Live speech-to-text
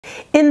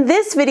In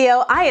this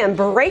video, I am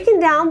breaking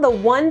down the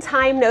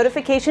one-time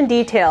notification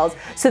details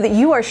so that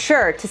you are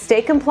sure to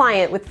stay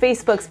compliant with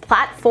Facebook's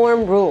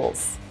platform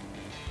rules.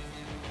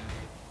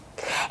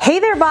 Hey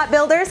there, bot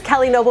builders!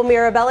 Kelly Noble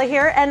Mirabella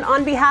here, and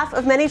on behalf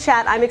of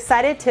Manychat, I'm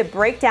excited to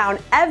break down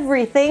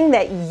everything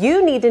that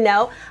you need to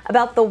know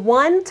about the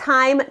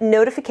one-time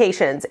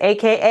notifications,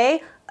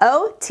 aka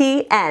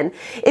OTN.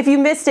 If you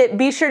missed it,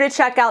 be sure to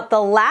check out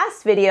the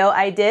last video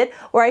I did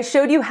where I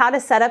showed you how to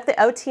set up the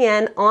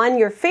OTN on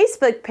your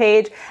Facebook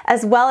page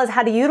as well as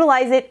how to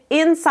utilize it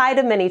inside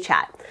of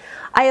Manychat.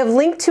 I have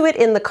linked to it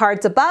in the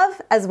cards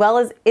above as well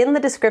as in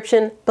the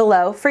description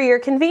below for your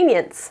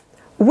convenience.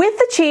 With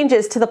the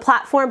changes to the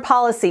platform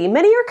policy,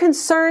 many are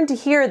concerned to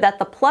hear that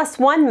the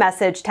 +1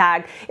 message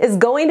tag is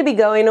going to be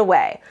going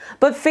away.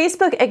 But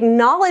Facebook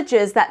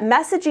acknowledges that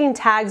messaging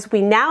tags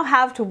we now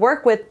have to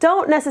work with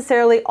don't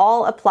necessarily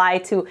all apply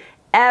to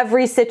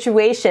every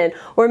situation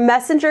where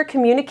messenger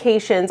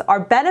communications are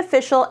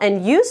beneficial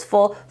and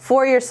useful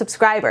for your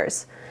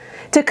subscribers.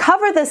 To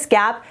cover this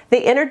gap,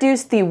 they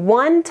introduced the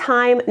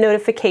one-time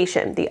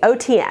notification, the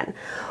OTN,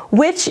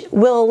 which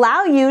will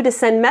allow you to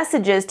send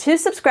messages to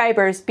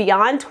subscribers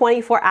beyond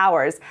 24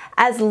 hours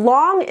as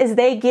long as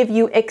they give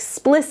you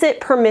explicit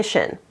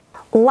permission.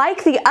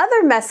 Like the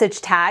other message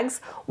tags,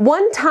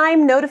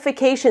 one-time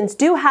notifications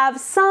do have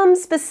some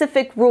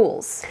specific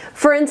rules.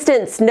 For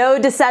instance, no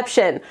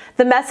deception.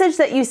 The message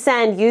that you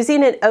send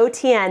using an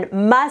OTN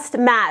must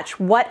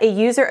match what a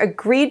user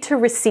agreed to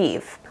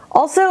receive.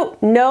 Also,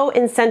 no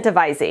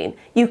incentivizing.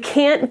 You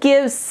can't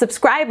give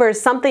subscribers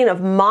something of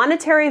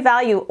monetary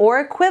value or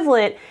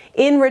equivalent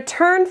in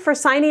return for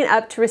signing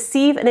up to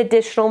receive an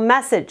additional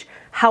message.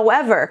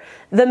 However,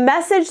 the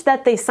message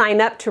that they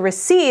sign up to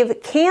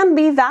receive can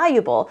be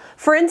valuable.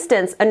 For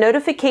instance, a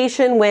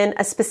notification when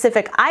a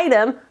specific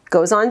item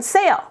goes on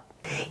sale.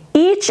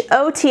 Each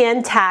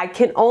OTN tag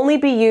can only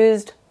be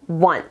used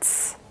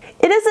once.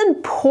 It is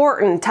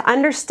important to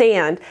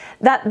understand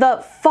that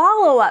the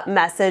follow-up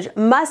message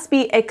must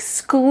be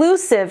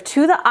exclusive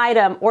to the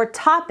item or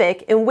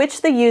topic in which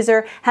the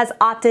user has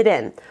opted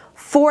in.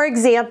 For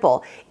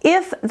example,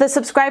 if the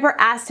subscriber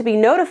asks to be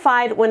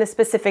notified when a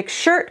specific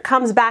shirt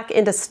comes back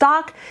into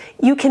stock,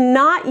 you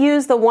cannot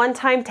use the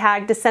one-time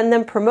tag to send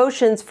them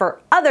promotions for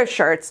other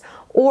shirts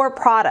or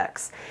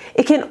products.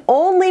 It can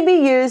only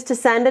be used to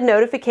send a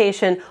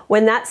notification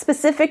when that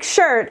specific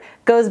shirt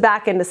goes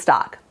back into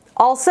stock.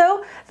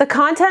 Also, the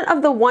content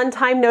of the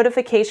one-time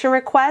notification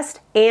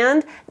request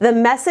and the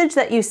message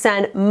that you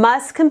send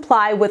must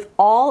comply with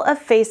all of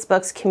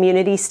Facebook's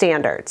community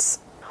standards.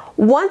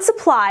 Once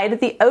applied,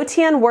 the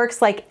OTN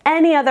works like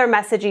any other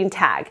messaging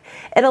tag.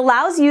 It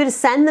allows you to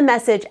send the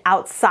message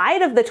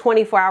outside of the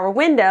 24-hour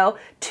window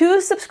to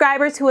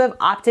subscribers who have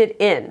opted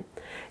in.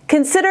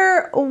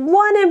 Consider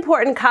one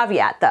important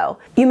caveat though.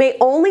 You may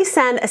only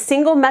send a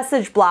single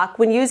message block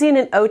when using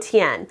an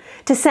OTN.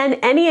 To send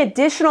any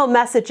additional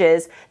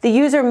messages, the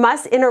user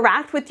must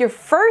interact with your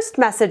first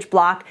message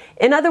block.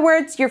 In other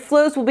words, your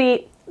flows will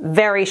be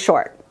very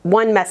short,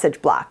 one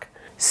message block.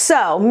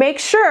 So make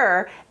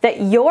sure that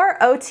your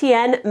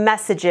OTN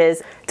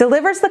messages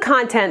delivers the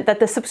content that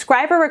the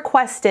subscriber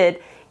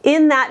requested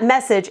in that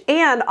message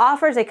and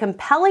offers a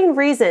compelling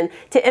reason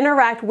to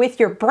interact with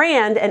your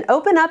brand and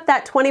open up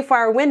that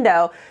 24-hour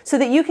window so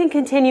that you can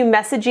continue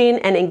messaging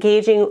and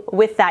engaging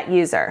with that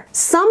user.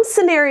 Some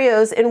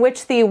scenarios in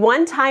which the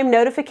one-time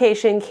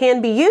notification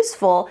can be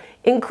useful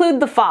include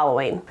the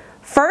following.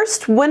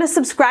 First, when a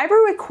subscriber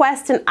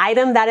requests an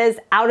item that is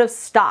out of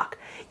stock,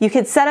 you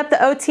can set up the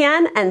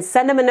OTN and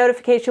send them a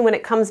notification when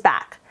it comes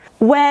back.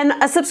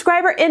 When a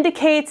subscriber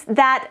indicates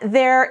that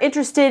they're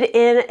interested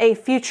in a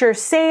future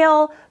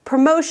sale,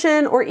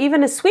 promotion, or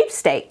even a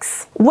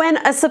sweepstakes. When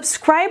a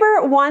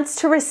subscriber wants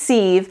to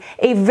receive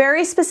a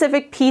very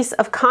specific piece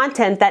of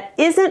content that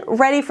isn't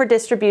ready for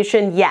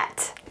distribution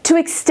yet. To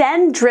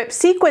extend drip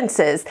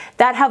sequences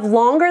that have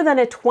longer than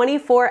a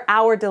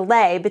 24-hour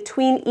delay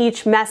between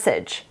each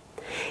message.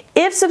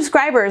 If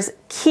subscribers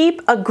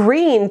keep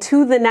agreeing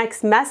to the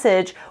next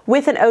message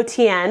with an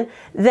OTN,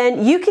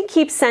 then you can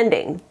keep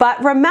sending.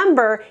 But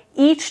remember,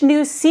 each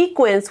new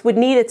sequence would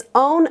need its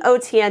own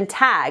OTN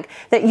tag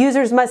that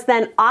users must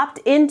then opt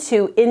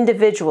into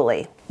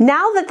individually.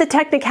 Now that the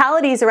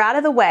technicalities are out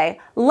of the way,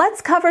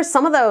 let's cover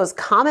some of those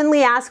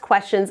commonly asked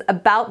questions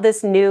about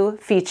this new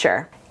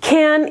feature.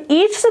 Can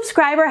each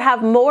subscriber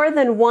have more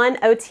than one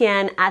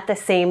OTN at the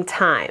same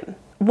time?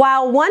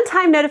 While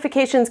one-time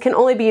notifications can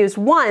only be used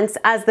once,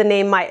 as the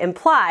name might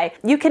imply,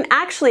 you can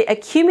actually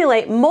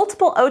accumulate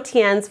multiple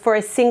OTNs for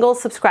a single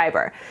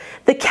subscriber.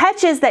 The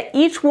catch is that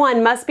each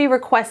one must be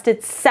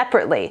requested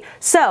separately.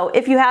 So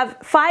if you have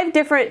 5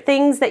 different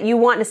things that you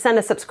want to send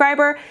a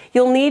subscriber,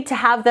 you'll need to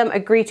have them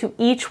agree to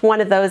each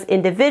one of those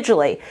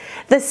individually.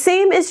 The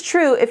same is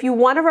true if you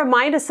want to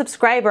remind a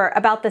subscriber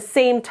about the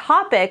same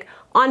topic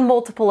on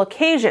multiple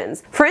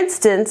occasions. For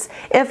instance,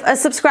 if a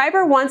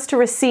subscriber wants to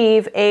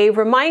receive a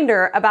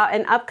reminder about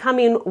an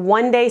upcoming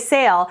one-day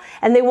sale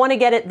and they want to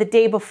get it the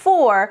day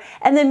before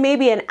and then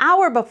maybe an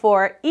hour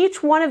before,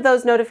 each one of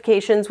those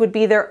notifications would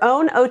be their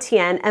own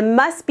OTN and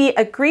must be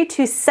agreed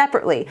to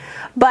separately,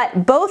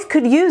 but both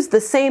could use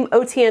the same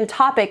OTN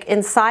topic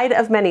inside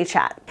of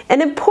Manychat.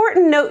 An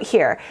important note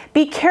here,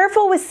 be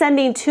careful with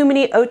sending too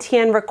many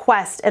OTN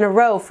requests in a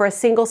row for a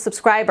single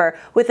subscriber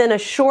within a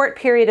short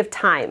period of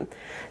time.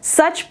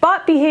 Such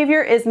bot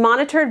behavior is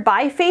monitored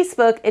by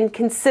Facebook and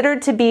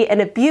considered to be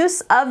an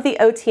abuse of the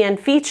OTN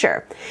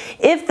feature.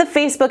 If the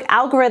Facebook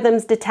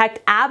algorithms detect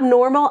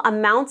abnormal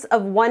amounts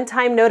of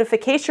one-time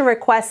notification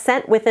requests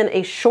sent within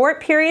a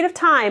short period of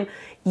time,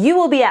 you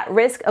will be at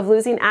risk of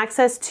losing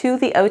access to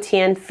the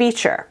OTN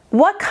feature.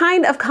 What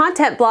kind of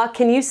content block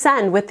can you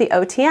send with the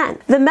OTN?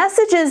 The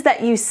messages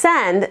that you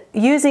send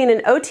using an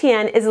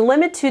OTN is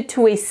limited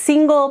to a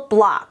single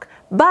block,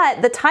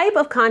 but the type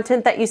of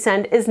content that you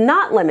send is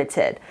not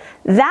limited.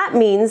 That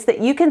means that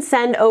you can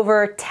send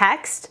over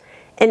text,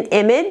 an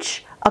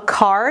image, a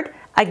card,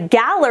 a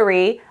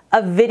gallery,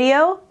 a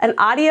video, an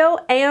audio,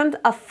 and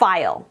a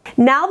file.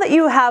 Now that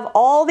you have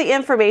all the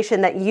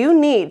information that you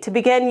need to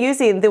begin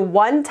using the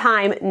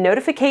one-time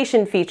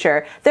notification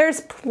feature,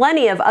 there's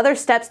plenty of other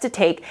steps to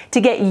take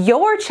to get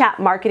your chat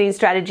marketing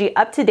strategy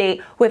up to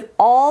date with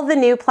all the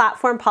new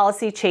platform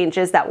policy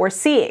changes that we're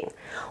seeing.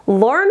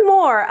 Learn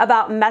more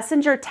about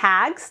messenger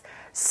tags,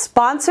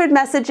 sponsored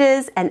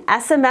messages, and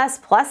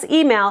SMS plus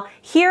email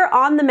here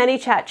on the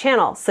Manychat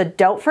channel, so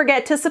don't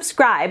forget to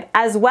subscribe,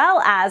 as well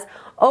as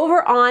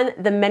over on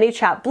the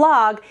Manychat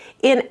blog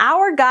in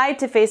our guide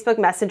to Facebook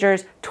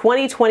Messenger's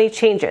 2020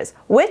 changes,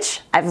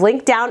 which I've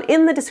linked down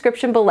in the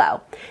description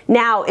below.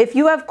 Now, if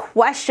you have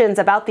questions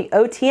about the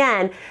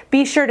OTN,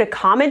 be sure to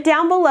comment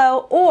down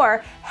below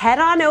or head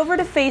on over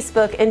to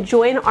Facebook and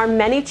join our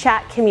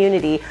Manychat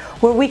community,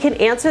 where we can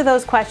answer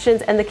those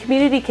questions and the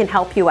community can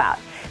help you out.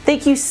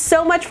 Thank you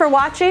so much for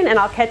watching, and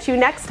I'll catch you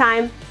next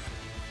time.